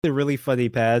A really funny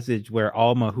passage where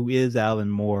Alma, who is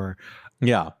Alan Moore,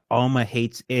 Yeah. Alma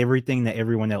hates everything that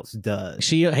everyone else does.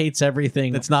 She hates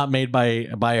everything that's not made by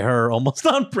her, almost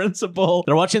on principle.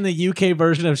 They're watching the UK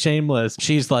version of Shameless.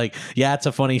 She's like, yeah, it's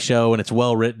a funny show and it's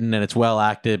well written and it's well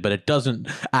acted, but it doesn't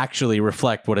actually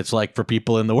reflect what it's like for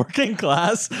people in the working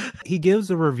class. He gives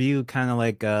a review kind of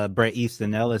like Bret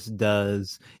Easton Ellis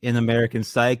does in American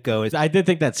Psycho. I did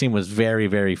think that scene was very,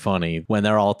 very funny when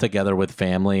they're all together with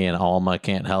family and Alma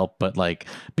can't help but like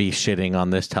be shitting on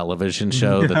this television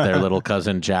show that their little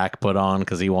cousin Jack put on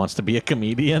because he wants to be a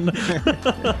comedian.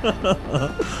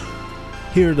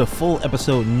 Hear the full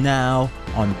episode now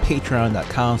on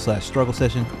patreon.com/struggle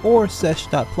session or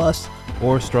sesh.plus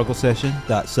or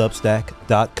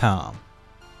strugglesession.substack.com.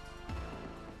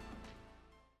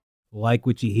 Like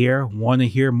what you hear? Want to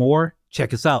hear more?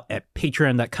 Check us out at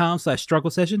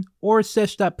patreon.com/struggle session or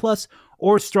sesh.plus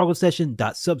or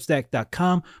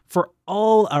strugglesession.substack.com for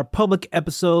all our public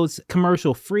episodes,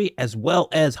 commercial free, as well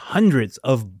as hundreds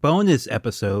of bonus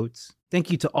episodes.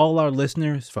 Thank you to all our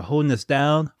listeners for holding us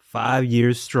down 5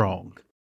 years strong.